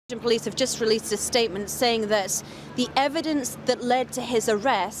Police have just released a statement saying that the evidence that led to his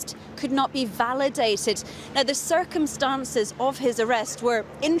arrest could not be validated. Now, the circumstances of his arrest were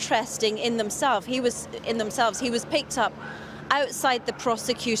interesting in themselves. He was picked up outside the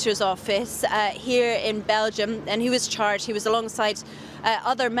prosecutor's office here in Belgium, and he was charged. He was alongside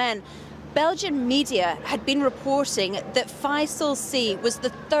other men. Belgian media had been reporting that Faycal C was the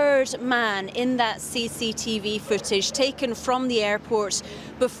third man in that CCTV footage taken from the airport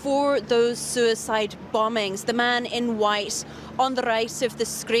before those suicide bombings. The man in white on the right of the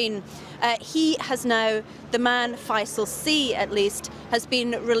screen. He has now, the man, Faycal C at least, has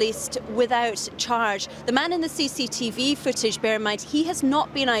been released without charge. The man in the CCTV footage, bear in mind, he has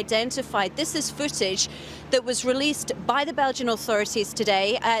not been identified. This is footage that was released by the Belgian authorities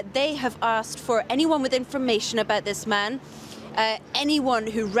today. They have asked for anyone with information about this man, anyone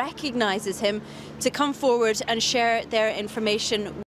who recognises him, to come forward and share their information.